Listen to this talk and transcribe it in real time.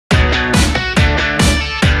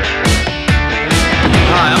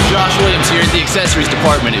accessories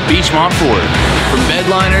department at Beechmont Ford. From bed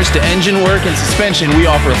liners to engine work and suspension, we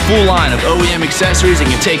offer a full line of OEM accessories and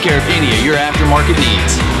can take care of any of your aftermarket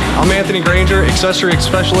needs. I'm Anthony Granger, accessory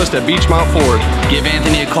specialist at Beechmont Ford. Give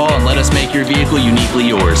Anthony a call and let us make your vehicle uniquely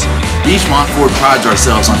yours. Beechmont Ford prides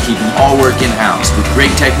ourselves on keeping all work in-house with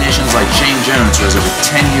great technicians like Shane Jones, who has over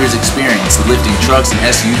 10 years experience lifting trucks and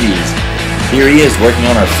SUVs. Here he is working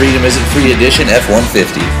on our Freedom Isn't Free Edition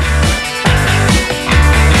F-150.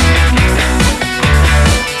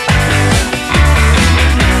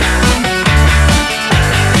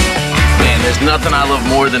 Nothing I love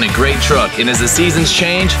more than a great truck, and as the seasons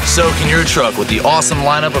change, so can your truck with the awesome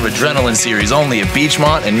lineup of Adrenaline Series only at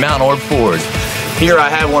Beechmont and Mount Orb Ford. Here I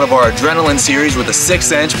have one of our Adrenaline Series with a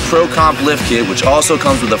 6-inch Pro Comp lift kit, which also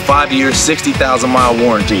comes with a 5-year, 60,000-mile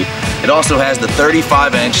warranty. It also has the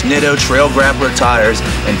 35-inch Nitto Trail Grappler tires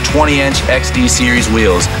and 20-inch XD Series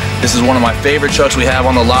wheels. This is one of my favorite trucks we have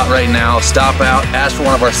on the lot right now. Stop out, ask for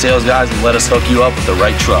one of our sales guys, and let us hook you up with the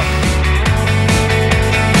right truck.